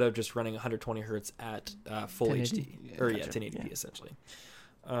instead of just running 120 hertz at full 1080. HD. Or Gotcha. 1080p Yeah. essentially.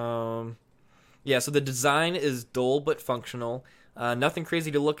 Yeah, so the design is dull but functional. Nothing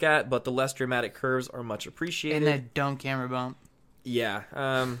crazy to look at, but the less dramatic curves are much appreciated. And that dumb camera bump. Yeah,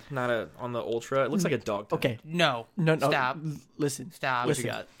 not on the Ultra. It looks like a dog tag. Okay. No. No. Stop. Listen. Stop. What you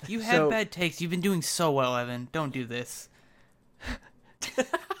Listen. got? You have So- bad takes. You've been doing so well, Evan. Don't do this.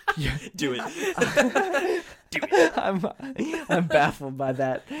 Do it. I'm baffled by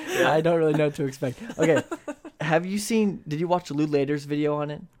that. I don't really know what to expect. Okay. Did you watch Lou Later's video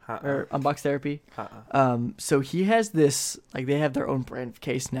on it? Or Unbox Therapy? So he has this, like they have their own brand of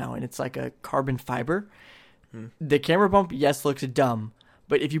case now, and it's like a carbon fiber. The camera bump, yes, looks dumb,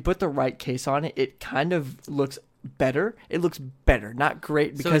 but if you put the right case on it, it kind of looks better. It looks better, not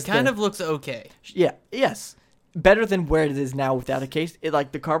great So because it kind of looks okay. yes, better than where it is now without a case. It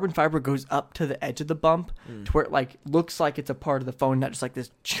like the carbon fiber goes up to the edge of the bump to where it like looks like it's a part of the phone, not just like this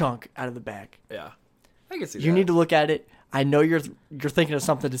chunk out of the back. Yeah. I can see You that. need to look at it. I know you're thinking of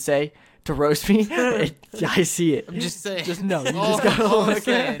something to say to roast me. I see it. I'm just saying. Just no. You all, just gotta all I'm look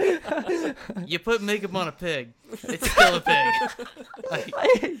at it. saying. You put makeup on a pig. It's still a pig. Like,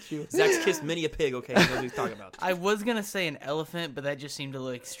 I hate you. Zach's kissed many a pig, okay? He knows what he's talking about. I was going to say an elephant, but that just seemed a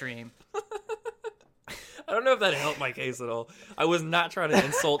little extreme. I don't know if that helped my case at all. I was not trying to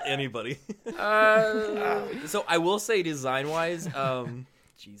insult anybody. So I will say, design-wise,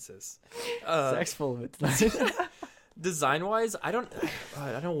 Jesus. Sex full of it tonight. Design-wise, I don't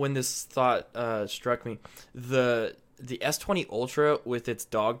know when this thought struck me. The S20 Ultra with its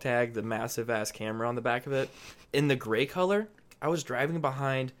dog tag, the massive ass camera on the back of it, in the gray color. I was driving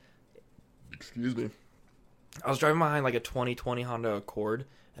behind. Excuse me. I was driving behind like a 2020 Honda Accord,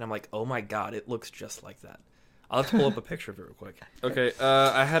 and I'm like, oh my god, it looks just like that. I'll have to pull up a picture of it real quick. Okay,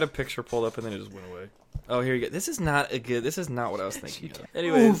 I had a picture pulled up and then it just went away. Oh, here you go. This is not what I was thinking of.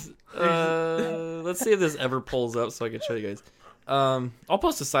 Anyways, let's see if this ever pulls up so I can show you guys. I'll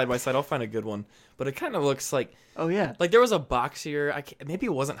post a side by side. I'll find a good one. But it kind of looks like Oh yeah. there was a boxier. Maybe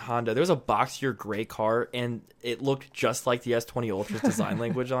it wasn't Honda. There was a boxier gray car, and it looked just like the S20 Ultra's design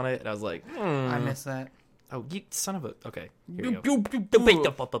language on it. And I was like, I missed that. oh, you son of a. Okay, here you go.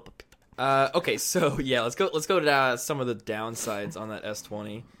 Okay, so yeah, let's go to some of the downsides on that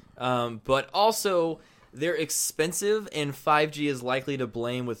S20. But also, they're expensive, and 5G is likely to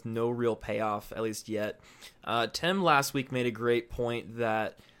blame with no real payoff, at least yet. Tim last week made a great point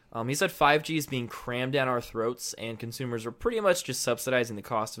that he said 5G is being crammed down our throats, and consumers are pretty much just subsidizing the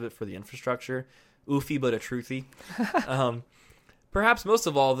cost of it for the infrastructure. Oofy, but a truthy. Perhaps most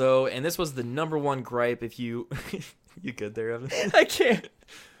of all, though, and this was the number one gripe if you... You good there, Evan? I can't.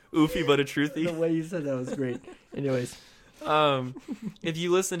 Oofy, but a truthy. The way you said that was great. Anyways. If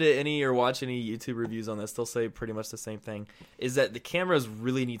you listen to any or watch any YouTube reviews on this, they'll say pretty much the same thing, is that the cameras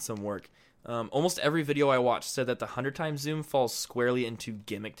really need some work. Almost every video I watched said that the 100 times zoom falls squarely into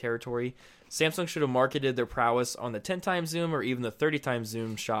gimmick territory. Samsung should have marketed their prowess on the 10 times zoom or even the 30 times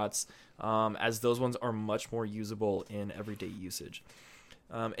zoom shots, as those ones are much more usable in everyday usage.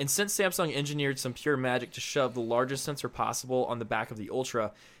 And since Samsung engineered some pure magic to shove the largest sensor possible on the back of the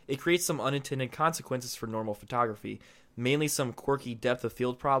Ultra, it creates some unintended consequences for normal photography, mainly some quirky depth of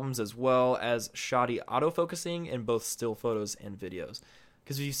field problems as well as shoddy autofocusing in both still photos and videos.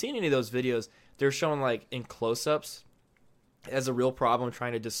 Because if you've seen any of those videos, they're showing like in close-ups, has a real problem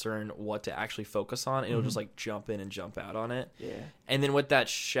trying to discern what to actually focus on. And it'll Mhm. just like jump in and jump out on it. Yeah. And then with that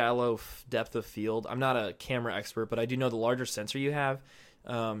shallow depth of field, I'm not a camera expert, but I do know the larger sensor you have,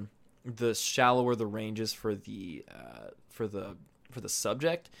 the shallower the range is for the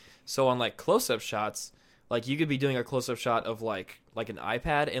subject. So on like close-up shots, like you could be doing a close-up shot of like an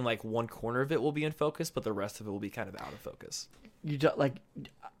iPad, and like one corner of it will be in focus, but the rest of it will be kind of out of focus. You don't like.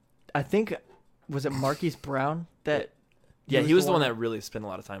 I think was it Marquise Brown that. Yeah, he was the one that really spent a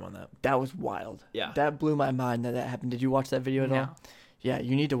lot of time on that. That was wild. Yeah. That blew my mind that happened. Did you watch that video at No. all? Yeah,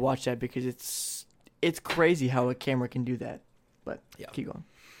 you need to watch that because it's crazy how a camera can do that. But Yeah. keep going.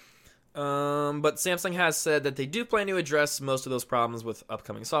 But Samsung has said that they do plan to address most of those problems with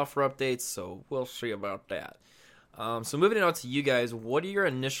upcoming software updates, so we'll see about that. So moving on to you guys, what are your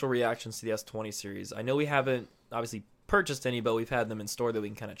initial reactions to the S20 series? I know we haven't obviously purchased any, but we've had them in store that we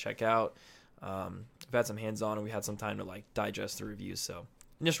can kind of check out. We've had some hands-on, and we had some time to like digest the reviews. So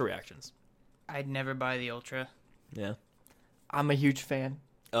initial reactions. I'd never buy the Ultra. Yeah. I'm a huge fan.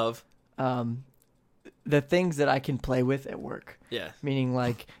 Of. The things that I can play with at work, Yeah. meaning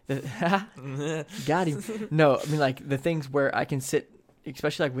like got him. No, I mean like the things where I can sit,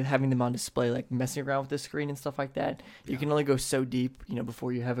 especially like with having them on display, like messing around with the screen and stuff like that. You can only go so deep,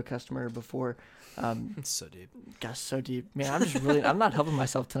 before you have a customer. Before, It's so deep. gosh, so deep, man. I'm not helping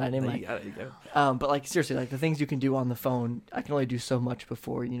myself tonight, am No, I? you got it. You go. But like seriously, like the things you can do on the phone, I can only do so much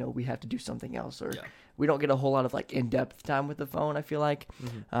before we have to do something else, or Yeah. we don't get a whole lot of like in-depth time with the phone. I feel like,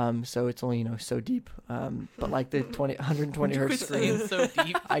 Mm-hmm. so it's only so deep. But like the 120 hertz screen, so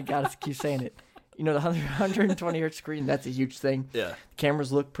deep. I gotta keep saying it. The 120 hertz screen, that's a huge thing. Yeah.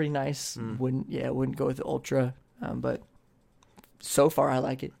 Cameras look pretty nice. Mm. Wouldn't go with the Ultra, but so far I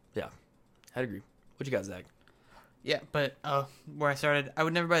like it. I'd agree. What you got, Zach? Yeah, but where I started, I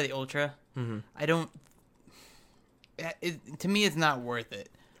would never buy the Ultra. Mm-hmm. I don't. To me, it's not worth it.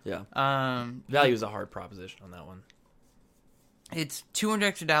 Yeah. Um, Value is a hard proposition on that one. it's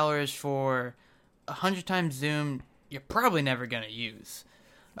 $200 extra for 100 times zoom. You're probably never gonna use.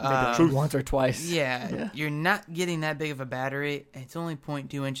 Maybe once or twice. Yeah, Yeah. you're not getting that big of a battery. And it's only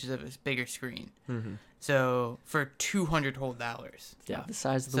 0.2 inches of a bigger screen. Mm-hmm. So for $200 whole dollars. Yeah. The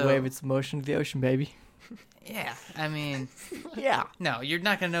size of the So- wave, it's the motion of the ocean, baby. Yeah, I mean, Yeah. no, you're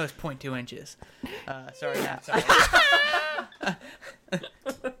not gonna know it's 0.2 inches. Sorry, not sorry.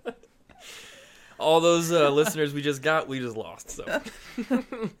 All those listeners we just lost. So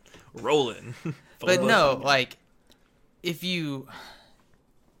rolling. But no, like if you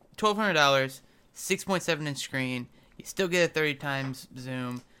 $1,200, 6.7 inch screen, you still get a 30 times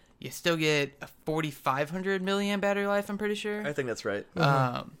zoom. You still get a 4,500 milliamp battery life. I'm pretty sure. I think that's right.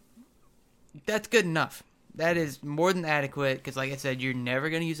 That's good enough. That is more than adequate because, like I said, you're never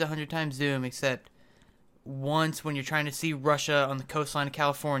going to use 100 times zoom except once when you're trying to see Russia on the coastline of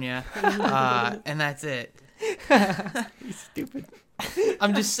California, and that's it. You stupid.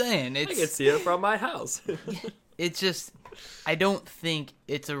 I'm just saying, I can it's see it from my house. just, I don't think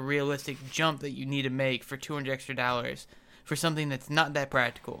it's a realistic jump that you need to make for $200 extra for something that's not that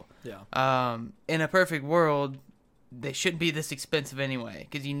practical. Yeah. In a perfect world, they shouldn't be this expensive anyway,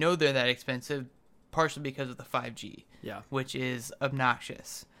 because they're that expensive, partially because of the 5G, Yeah. which is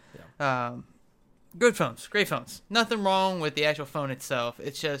obnoxious. Good phones, great phones. Nothing wrong with the actual phone itself.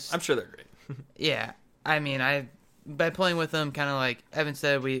 It's just, I'm sure they're great. yeah. I mean, by playing with them, kind of like Evan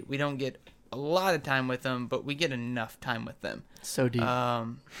said, we don't get a lot of time with them, but we get enough time with them. So deep.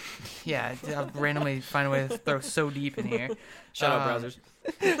 Yeah, I'll randomly find a way to throw so deep in here. Shout out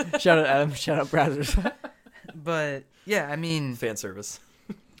browsers. Shout out Adam. Shout out browsers. But yeah, I mean, Fan service.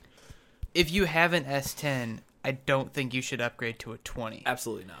 if you have an S10, I don't think you should upgrade to a 20.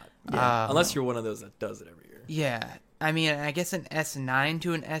 Absolutely not. Yeah. Unless you're one of those that does it every year. Yeah, I mean, I guess an S9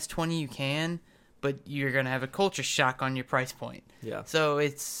 to an S20 you can, but you're gonna have a culture shock on your price point. Yeah. So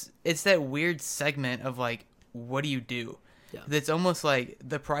it's that weird segment of like, what do you do? Yeah. It's almost like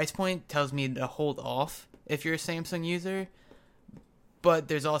the price point tells me to hold off if you're a Samsung user, but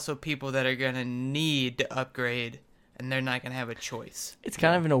there's also people that are gonna need to upgrade, and they're not gonna have a choice. It's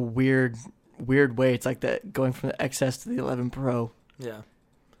kind of in a weird way. It's like that going from the XS to the 11 Pro. Yeah.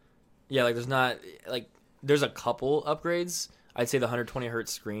 Yeah, like there's a couple upgrades. I'd say the 120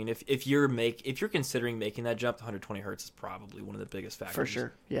 hertz screen. If you're considering making that jump, the 120 hertz is probably one of the biggest factors. For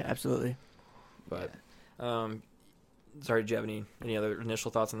sure. Yeah, absolutely. But sorry, do you have any other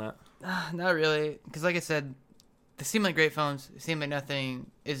initial thoughts on that? Not really, because like I said, they seem like great phones. It seems like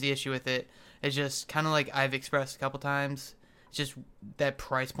nothing is the issue with it. It's just kind of like I've expressed a couple times. It's just that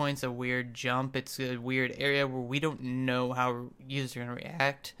price point's a weird jump. It's a weird area where we don't know how users are going to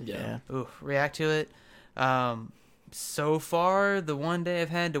react. Yeah. React to it. so far, the one day I've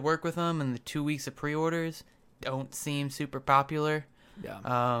had to work with them and the 2 weeks of pre-orders don't seem super popular.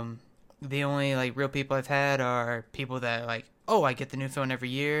 Yeah. The only like real people I've had are people that like, oh, I get the new phone every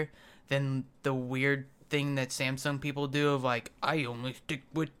year. Then the weird thing that Samsung people do of like, I only stick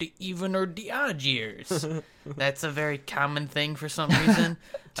with the even or the odd years. That's a very common thing for some reason.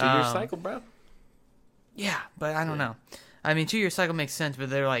 2-year cycle, bro. Yeah, but I don't know. I mean, 2-year cycle makes sense, but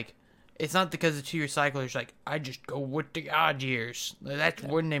they're like, it's not because the 2-year cycle is like, I just go with the odd years. That's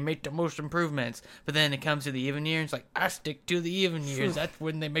when they make the most improvements. But then it comes to the even year, and it's like, I stick to the even years. That's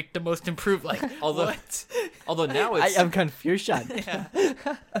when they make the most improvement. Like, Although now it's I'm confused. yeah.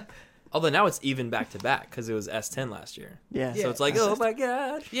 although now it's even back to back because it was S10 last year. Yeah. So it's like, oh my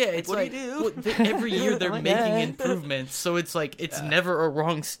god. Yeah, it's What do like, you do? every year they're Oh my making God. improvements. So it's like, it's never a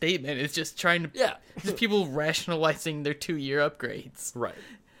wrong statement. It's just trying to, Yeah. just people rationalizing their 2-year upgrades. Right.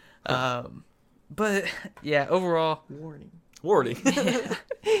 But yeah, overall, Warning. Warning. I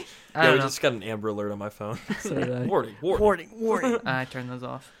Yeah, don't we know. just got an Amber Alert on my phone. So did I. Warning. Warning. I turn those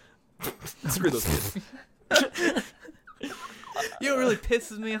off. Screw those kids. You know what really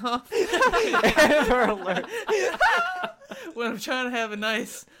pisses me off? Amber alert. When I'm trying to have a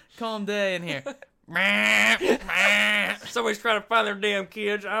nice, calm day in here. Somebody's trying to find their damn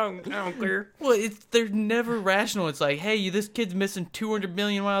kids. I don't care. Well, they're never rational. It's like, hey, this kid's missing 200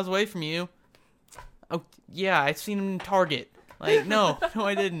 million miles away from you. Oh, yeah, I've seen him in Target. Like, no,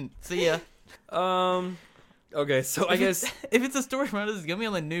 I didn't. See ya. Okay, so I guess If it's a story about this, it's gonna be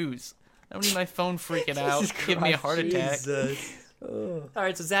on the news. I don't need my phone freaking out, Jesus giving me a Christ, heart attack. all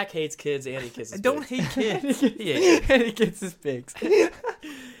right. So Zach hates kids and he kisses. I don't pigs. hate kids. Yeah. And he gets his pigs.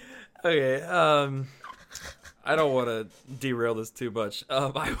 Okay. I don't want to derail this too much.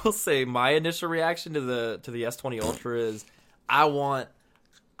 I will say my initial reaction to the S20 Ultra is, I want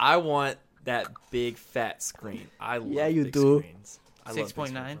that big fat screen. I love Yeah, you big do. screens. I love big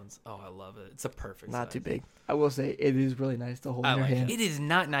 6.9? smartphones. Oh, I love it. It's a perfect. Not size. too big. I will say it is really nice to hold I in your like hand. It is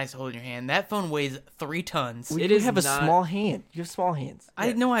not nice to hold in your hand. That phone weighs 3 tons. Well, It you is have a not- small hand. You have small hands. I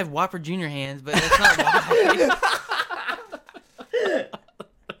didn't know I have Whopper Junior hands, but that's not why.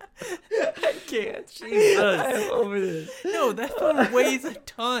 I can't. Jesus. I'm over this. No, that phone weighs a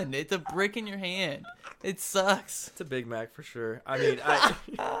ton. It's a brick in your hand. It sucks. It's a Big Mac for sure. I mean,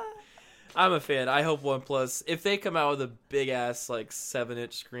 I'm a fan. I hope OnePlus, if they come out with a big ass like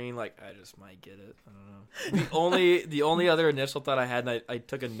 7-inch screen, like I just might get it. I don't know. The only other initial thought I had, and I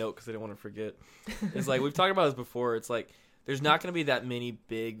took a note because I didn't want to forget, is like we've talked about this before. It's like there's not going to be that many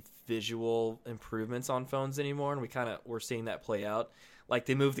big visual improvements on phones anymore, and we're seeing that play out. Like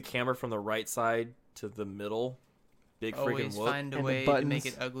they moved the camera from the right side to the middle. Big freaking Always whoop. find a And the way to make buttons.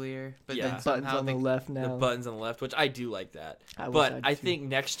 it uglier, but Yeah. then Buttons somehow on the left now. The buttons on the left, which I do like that. I wish But I'd I too. think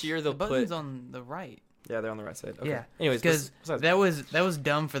next year they'll the buttons put. on the right. Yeah, they're on the right side. Okay. Yeah. Anyways, Because besides- that was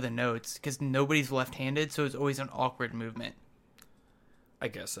dumb for the notes because nobody's left-handed, so it's always an awkward movement. I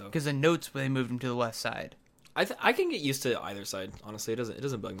guess so. Because the notes they moved them to the left side. I can get used to either side. Honestly, it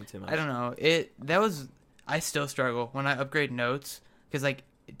doesn't bug me too much. I don't know. I still struggle when I upgrade notes because like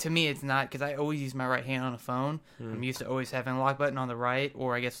to me it's not because I always use my right hand on a phone. I'm used to always having a lock button on the right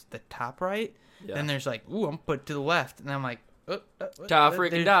or I guess the top right. Yeah. Then there's like, ooh, I'm put to the left, and I'm like, Da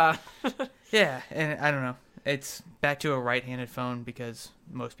freaking da. yeah, and I don't know. It's back to a right-handed phone because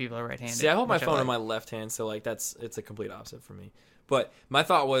most people are right-handed. See, I hold my which phone in like. my left hand, so like it's a complete opposite for me. But my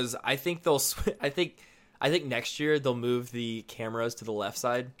thought was, I think they'll. I think next year they'll move the cameras to the left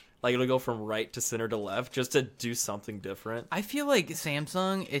side. Like it'll go from right to center to left, just to do something different. I feel like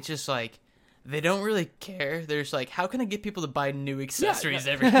Samsung, it's just like they don't really care. They're just like, how can I get people to buy new accessories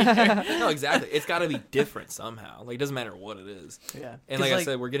every year? No, exactly. It's got to be different somehow. Like it doesn't matter what it is. Yeah. And 'Cause, like I like-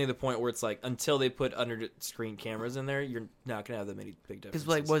 said, we're getting to the point where it's like until they put under screen cameras in there, you're not gonna have that many big differences. Because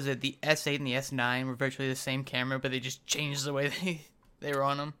like, was it the S8 and the S9 were virtually the same camera, but they just changed the way they were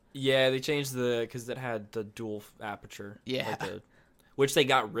on them? Yeah, they changed because it had the dual aperture. Yeah. Like which they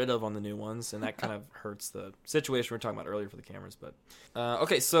got rid of on the new ones, and that kind of hurts the situation we were talking about earlier for the cameras. But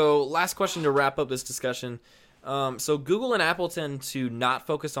okay, so last question to wrap up this discussion. So Google and Apple tend to not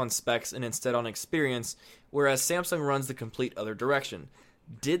focus on specs and instead on experience, whereas Samsung runs the complete other direction.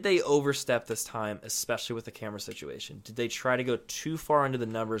 Did they overstep this time, especially with the camera situation? Did they try to go too far into the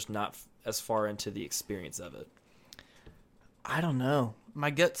numbers, not as far into the experience of it? I don't know. My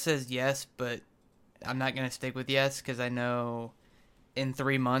gut says yes, but I'm not going to stick with yes because I know in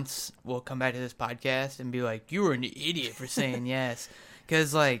 3 months we'll come back to this podcast and be like, you were an idiot for saying yes.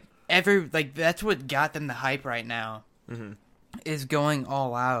 Because like that's what got them the hype right now is going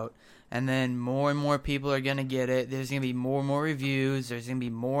all out. and then more and more people are going to get it. There's going to be more and more reviews. There's going to be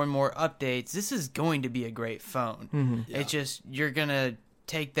more and more updates. This is going to be a great phone. Mm-hmm. Yeah. It's just you're going to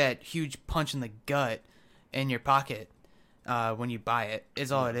take that huge punch in the gut in your pocket when you buy it,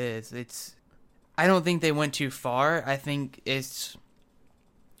 is all it is. I don't think they went too far. I think it's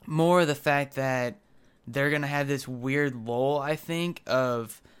more the fact that they're going to have this weird lull, I think,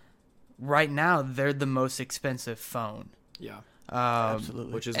 of right now they're the most expensive phone. Yeah.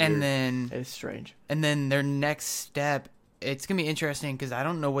 Absolutely. Which is And weird. then It's strange. and then their next step, it's going to be interesting because I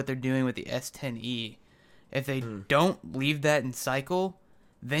don't know what they're doing with the S10e. If they don't leave that in cycle,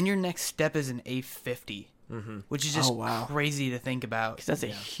 then your next step is an A50, which is just Oh, wow. crazy to think about. 'Cause that's a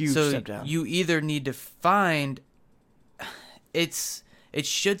huge So step down. you either need to find it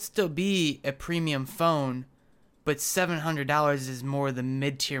should still be a premium phone, but $700 is more the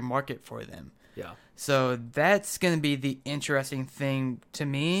mid-tier market for them. Yeah. So that's going to be the interesting thing to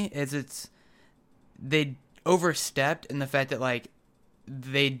me is they overstepped in the fact that like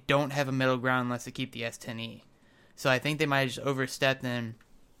they don't have a middle ground unless they keep the S10e. So I think they might have just overstepped and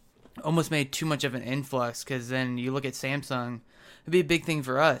almost made too much of an influx because then you look at Samsung, it'd be a big thing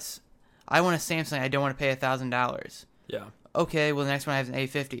for us. I want a Samsung, I don't want to pay $1,000. Yeah. Okay, well the next one has an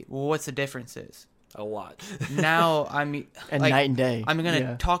A50. Well, what's the differences? A lot. Now And like, night and day. I'm gonna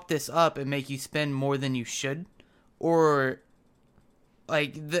Yeah. talk this up and make you spend more than you should, or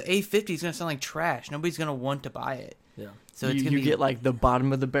like the A50 is gonna sound like trash. Nobody's gonna want to buy it. Yeah. So it's you gonna be get like the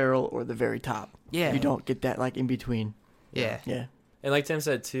bottom of the barrel or the very top. Yeah. You don't get that like in between. yeah. Yeah. And like Tim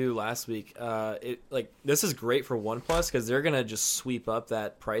said too last week, this is great for OnePlus because they're gonna just sweep up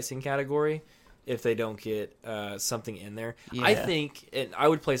that pricing category if they don't get something in there. I Yeah. think, and I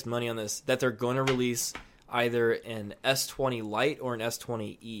would place money on this, that they're going to release either an S20 Lite or an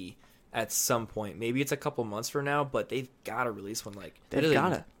S20e at some point. Maybe it's a couple months from now, but they've got to release one. Like They've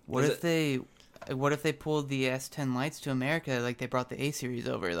gotta. What if they pulled the S10 Lights to America like they brought the A series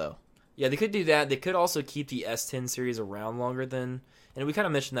over though? Yeah, they could do that. They could also keep the S10 series around longer than, and we kind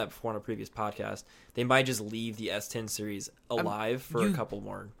of mentioned that before on a previous podcast. They might just leave the S10 series alive for a couple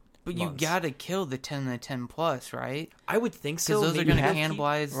more. But months. you gotta kill the 10 and the 10 Plus, right? I would think so. Because those are Maybe gonna they'll keep-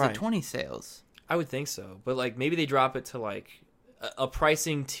 cannibalize right. the 20 sales. I would think so, but like maybe they drop it to like a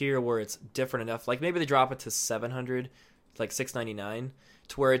pricing tier where it's different enough. Like maybe they drop it to 700, like 699,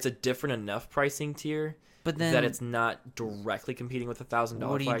 to where it's a different enough pricing tier, But then that it's not directly competing with $1,000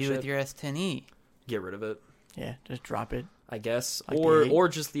 what do you flagship. do with your S10e? Get rid of it, Yeah. Just drop it. I guess, Like the or 8? or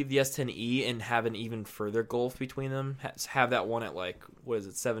just leave the S10e and have an even further gulf between them. Have that one at like what is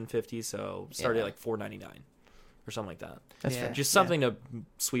it, 750? So start Yeah. at like 499 or something like that. That's Yeah. fair. Just something to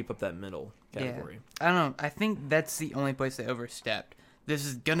sweep up that middle category. I don't know. I think that's the only place they overstepped. This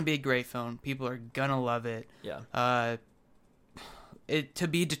is gonna be a great phone. People are gonna love it. Yeah. It to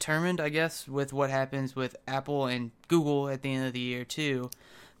be determined, I guess, with what happens with Apple and Google at the end of the year too.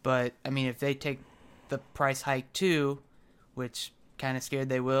 But I mean, if they take the price hike too, which kind of scared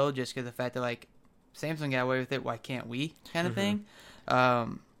they will, just because the fact that like Samsung got away with it, why can't we? Kind of thing.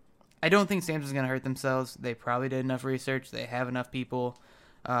 I don't think Samsung's gonna hurt themselves. They probably did enough research. They have enough people.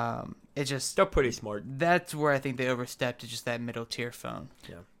 It's just They're pretty smart. that's where I think they overstepped to just that middle tier phone.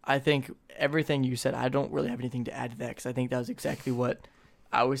 I think everything you said, I don't really have anything to add to that because I think that was exactly what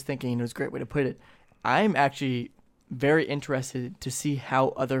I was thinking. It was a great way to put it. I'm actually very interested to see how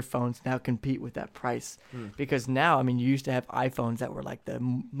other phones now compete with that price because now, I mean, you used to have iPhones that were like the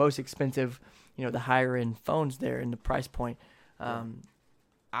most expensive, the higher end phones there in the price point.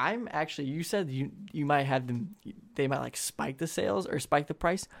 I'm actually, you said you might have them, they might like spike the sales or spike the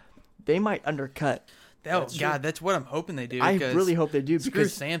price. They might undercut. That's what I'm hoping they do. I because really hope they do screw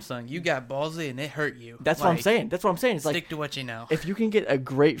because Samsung. You got ballsy and it hurt you. that's what I'm saying. That's what I'm saying. It's Stick like to what you know. if you can get a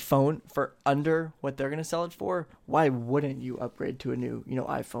great phone for under what they're going to sell it for, why wouldn't you upgrade to a new,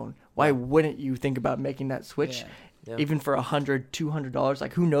 iPhone? Why wouldn't you think about making that switch? Yeah. Even for $100, $200,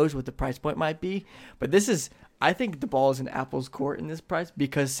 like who knows what the price point might be? But I think the ball is in Apple's court in this price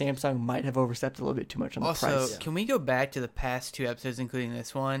because Samsung might have overstepped a little bit too much on the Also, price. can we go back to the past 2 episodes, including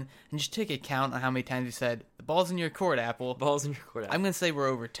this one, and just take account on how many times you said the ball's in your court, Apple? Balls in your court. I'm gonna say we're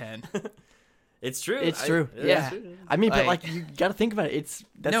over 10. It's true. It's true. Yeah. I mean, but like- you got to think about it.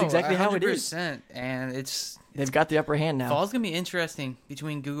 That's no, exactly how it is. 100%, and it's They've got the upper hand now. fall's gonna be interesting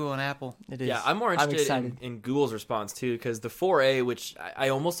between Google and Apple. It is. Yeah, I'm more interested excited. in Google's response too, because the 4A, which I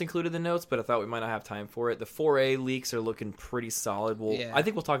almost included in the notes, but I thought we might not have time for it. The 4A leaks are looking pretty solid. Yeah. I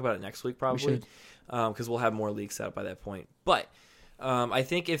think we'll talk about it next week probably, should. because we'll have more leaks out by that point. But I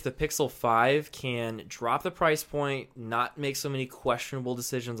think if the Pixel 5 can drop the price point, not make so many questionable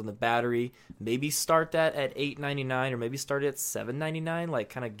decisions on the battery, maybe start that at $899 or maybe start it at $799, like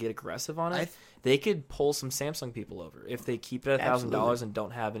kind of get aggressive on it, they could pull some Samsung people over if they keep it at $1,000 and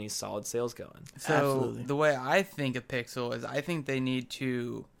don't have any solid sales going. So Absolutely. the way I think of Pixel is I think they need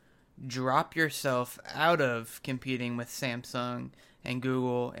to drop yourself out of competing with Samsung and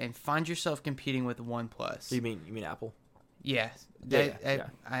Google and find yourself competing with OnePlus. You mean Apple? Yeah. Yeah.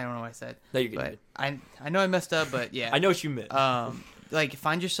 I don't know what I said. No, you're good. But I know I messed up, but yeah. I know what you meant. Like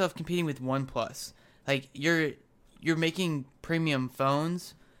find yourself competing with OnePlus. Like you're making premium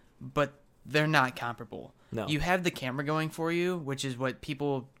phones, but they're not comparable. No. You have the camera going for you, which is what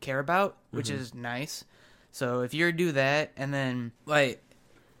people care about, which is nice. So if you do that, and then like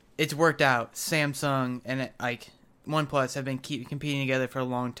it's worked out, Samsung and like OnePlus have been competing together for a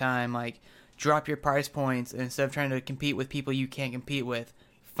long time. Like drop your price points, and instead of trying to compete with people you can't compete with,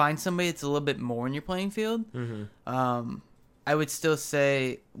 find somebody that's a little bit more in your playing field. I would still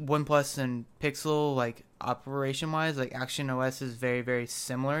say OnePlus and Pixel, like operation wise, like Action OS is very, very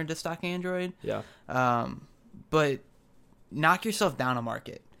similar to stock Android. Yeah. But knock yourself down a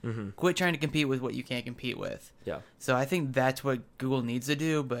market. Mm-hmm. Quit trying to compete with what you can't compete with. Yeah. So I think that's what Google needs to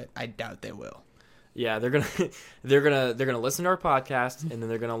do, but I doubt they will. Yeah, they're gonna listen to our podcast, and then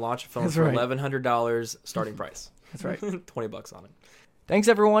they're gonna launch a phone That's for right. $1,100 starting price. That's right. $20 on it. Thanks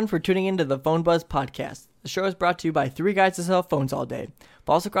everyone for tuning in to the Phone Buzz podcast. The show is brought to you by three guys to sell phones all day.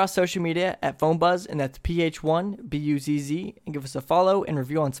 Follow us across social media at Phone Buzz, and that's PH1BUZZ, and give us a follow and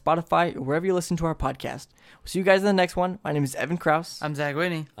review on Spotify or wherever you listen to our podcast. We'll see you guys in the next one. My name is Evan Kraus. I'm Zach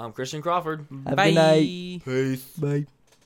Whitney. I'm Christian Crawford. Have a Bye. good night. Peace. Bye.